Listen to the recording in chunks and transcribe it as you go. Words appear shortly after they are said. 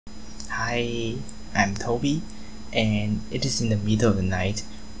Hi, I'm Toby, and it is in the middle of the night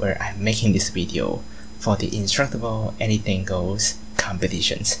where I'm making this video for the Instructable Anything Goes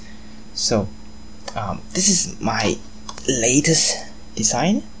competitions. So, this is my latest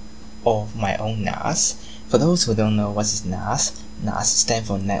design of my own NAS. For those who don't know what is NAS, NAS stands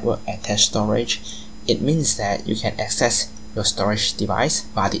for Network Attached Storage. It means that you can access your storage device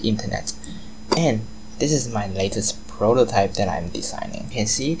via the internet. And this is my latest prototype that I'm designing. You can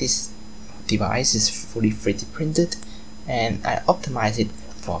see this device is fully 3D printed, and I optimized it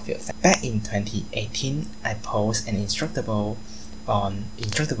for a few things. Back in 2018, I posted an Instructable on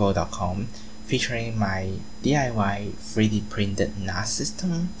instructable.com featuring my DIY 3D printed NAS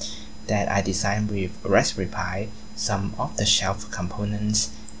system that I designed with a Raspberry Pi, some off-the-shelf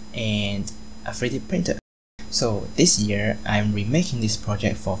components, and a 3D printer. So this year, I'm remaking this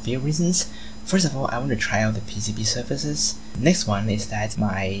project for a few reasons. First of all, I want to try out the PCB surfaces. Next one is that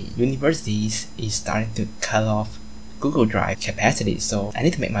my university is starting to cut off Google Drive capacity, so I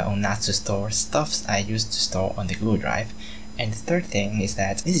need to make my own NAS to store stuff I used to store on the Google Drive. And the third thing is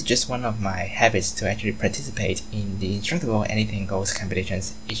that this is just one of my habits to actually participate in the Instructable Anything Goes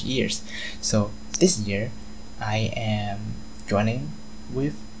competitions each year. So this year, I am joining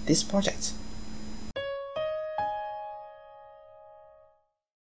with this project.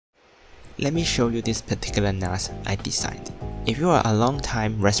 Let me show you this particular NAS I designed. If you are a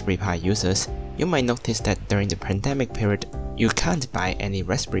long-time Raspberry Pi users, you might notice that during the pandemic period, you can't buy any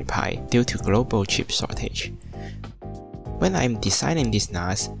Raspberry Pi due to global chip shortage. When I'm designing this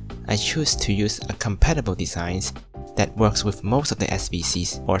NAS, I choose to use a compatible designs that works with most of the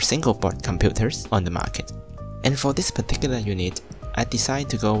SBCs or single board computers on the market. And for this particular unit, I decided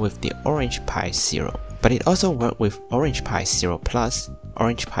to go with the Orange Pi Zero, but it also worked with Orange Pi Zero Plus,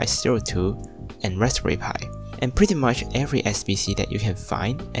 Orange Pi Zero 2, and Raspberry Pi, and pretty much every SBC that you can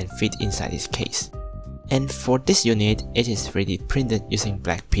find and fit inside this case. And for this unit, it is 3D printed using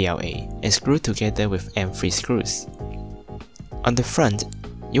black PLA and screwed together with M3 screws. On the front,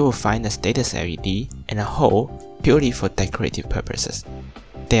 you will find a status LED and a hole purely for decorative purposes.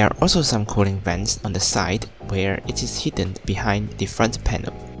 There are also some cooling vents on the side where it is hidden behind the front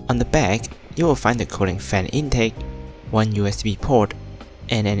panel. On the back, you will find the cooling fan intake, one USB port,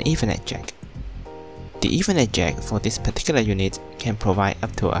 and an Ethernet jack. The Ethernet jack for this particular unit can provide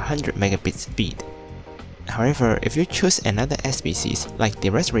up to 100 megabit speed. However, if you choose another SBCs like the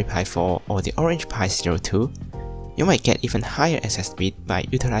Raspberry Pi 4 or the Orange Pi Zero 2, you might get even higher access speed by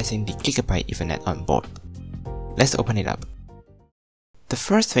utilizing the Gigabyte Ethernet on board. Let's open it up. The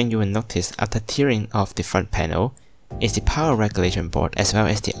first thing you will notice after tearing off the front panel is the power regulation board as well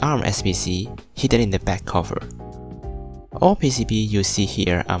as the ARM SBC hidden in the back cover. All PCB you see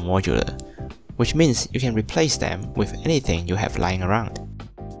here are modular, which means you can replace them with anything you have lying around.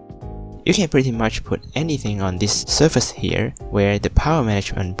 You can pretty much put anything on this surface here where the power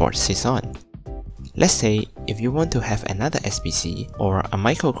management board sits on. Let's say if you want to have another SBC or a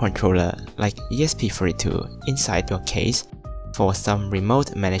microcontroller like ESP32 inside your case for some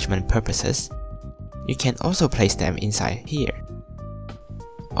remote management purposes, you can also place them inside here.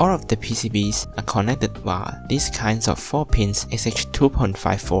 All of the PCBs are connected via these kinds of 4-pin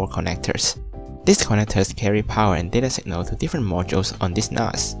SH2.54 connectors. These connectors carry power and data signal to different modules on this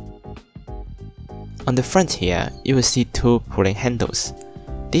NAS. On the front here, you will see two pulling handles.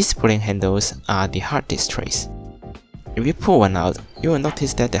 These pulling handles are the hard disk trays. If you pull one out, you will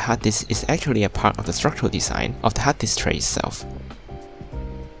notice that the hard disk is actually a part of the structural design of the hard disk tray itself.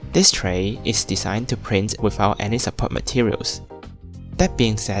 This tray is designed to print without any support materials. That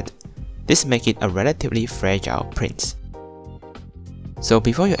being said, this makes it a relatively fragile print. So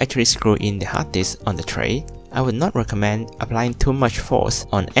before you actually screw in the hard disk on the tray, I would not recommend applying too much force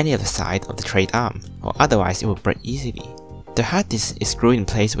on any of the side of the tray arm, or otherwise it will break easily. The hard disk is screwed in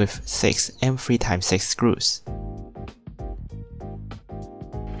place with 6 M3x6 screws.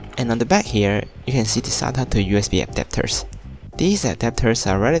 And on the back here, you can see the SATA to USB adapters. These adapters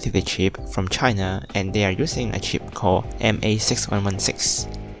are relatively cheap from China, and they are using a chip called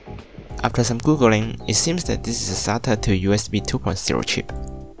MA6116. After some googling, it seems that this is a SATA to USB 2.0 chip.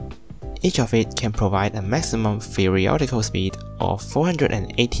 Each of it can provide a maximum theoretical speed of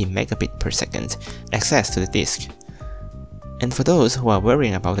 480 megabit per second access to the disk. And for those who are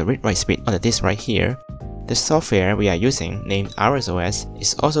worrying about the read-write speed on the disk right here, the software we are using, named RSOS,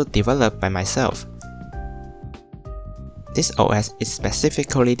 is also developed by myself. This OS is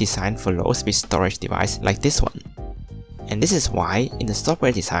specifically designed for low-speed storage device like this one. And this is why, in the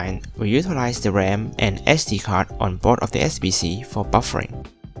software design, we utilize the RAM and SD card on board of the SBC for buffering.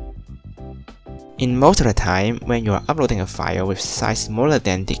 In most of the time, when you are uploading a file with size smaller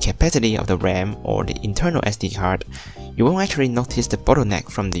than the capacity of the RAM or the internal SD card, you won't actually notice the bottleneck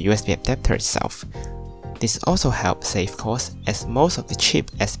from the USB adapter itself. This also helps save costs, as most of the cheap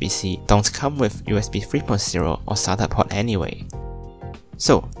SBC don't come with USB 3.0 or SATA port anyway.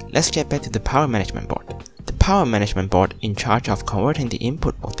 So, let's get back to the power management board. The power management board in charge of converting the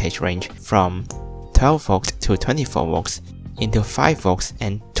input voltage range from 12 volts to 24 volts into 5 volts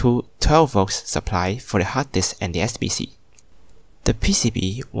and to 12 volts supply for the hard disk and the SBC. The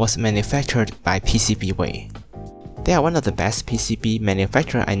PCB was manufactured by PCBWay. They are one of the best PCB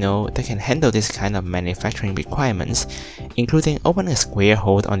manufacturers I know that can handle this kind of manufacturing requirements, including opening a square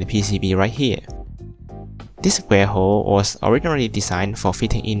hole on the PCB right here. This square hole was originally designed for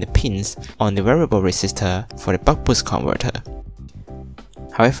fitting in the pins on the variable resistor for the buck-boost converter.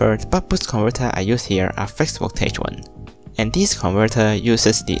 However, the buck-boost converter I use here are fixed voltage one, and this converter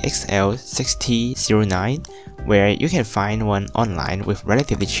uses the XL6009, where you can find one online with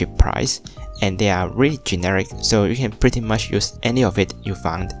relatively cheap price, and they are really generic, so you can pretty much use any of it you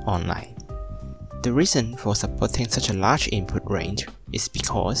found online. The reason for supporting such a large input range is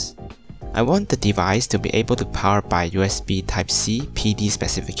because I want the device to be able to power by USB Type-C PD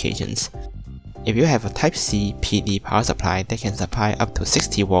specifications. If you have a Type-C PD power supply that can supply up to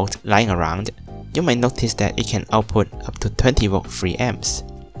 60 volts lying around, you might notice that it can output up to 20 volt 3 amps.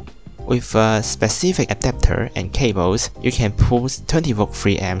 With a specific adapter and cables, you can pull 20 volt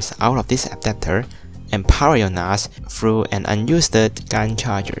 3 amps out of this adapter and power your NAS through an unused GAN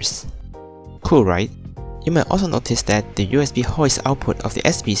chargers. Cool, right? You might also notice that the USB hoist output of the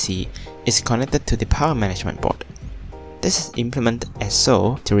SBC is connected to the power management board. This is implemented as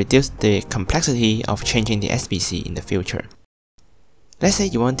so to reduce the complexity of changing the SBC in the future. Let's say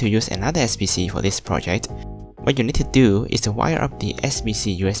you want to use another SBC for this project. What you need to do is to wire up the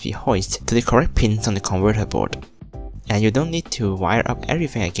SBC USB hoist to the correct pins on the converter board. And you don't need to wire up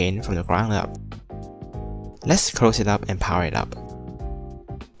everything again from the ground up. Let's close it up and power it up.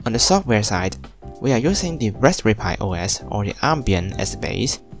 On the software side, we are using the Raspberry Pi OS or the ARM as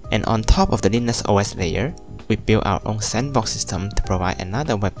base, and on top of the Linux OS layer, we built our own sandbox system to provide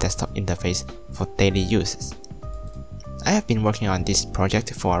another web desktop interface for daily uses. I have been working on this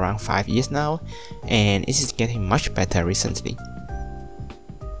project for around 5 years now, and it is getting much better recently.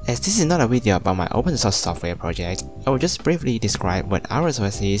 As this is not a video about my open source software project, I will just briefly describe what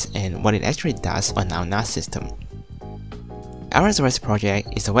RSOS is and what it actually does on our NAS system. RSOS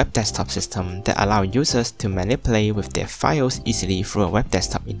project is a web desktop system that allows users to manipulate with their files easily through a web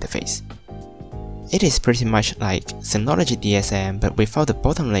desktop interface. It is pretty much like Synology DSM but without the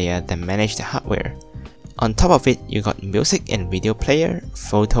bottom layer that manages the hardware. On top of it, you got music and video player,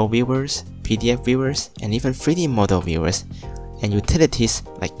 photo viewers, PDF viewers, and even 3D model viewers, and utilities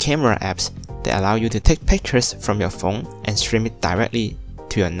like camera apps that allow you to take pictures from your phone and stream it directly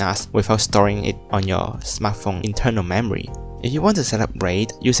to your NAS without storing it on your smartphone internal memory. If you want to set up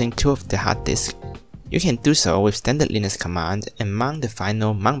RAID using two of the hard disks, you can do so with standard Linux command and mount the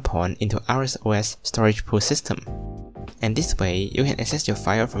final mount point into RSOS storage pool system. And this way, you can access your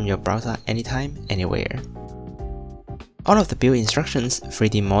file from your browser anytime, anywhere. All of the build instructions,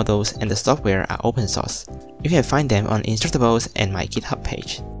 3D models, and the software are open source. You can find them on Instructables and my GitHub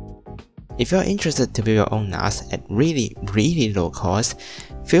page. If you're interested to build your own NAS at really low cost,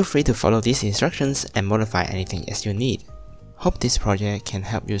 feel free to follow these instructions and modify anything as you need. Hope this project can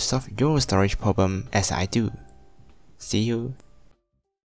help you solve your storage problem as I do. See you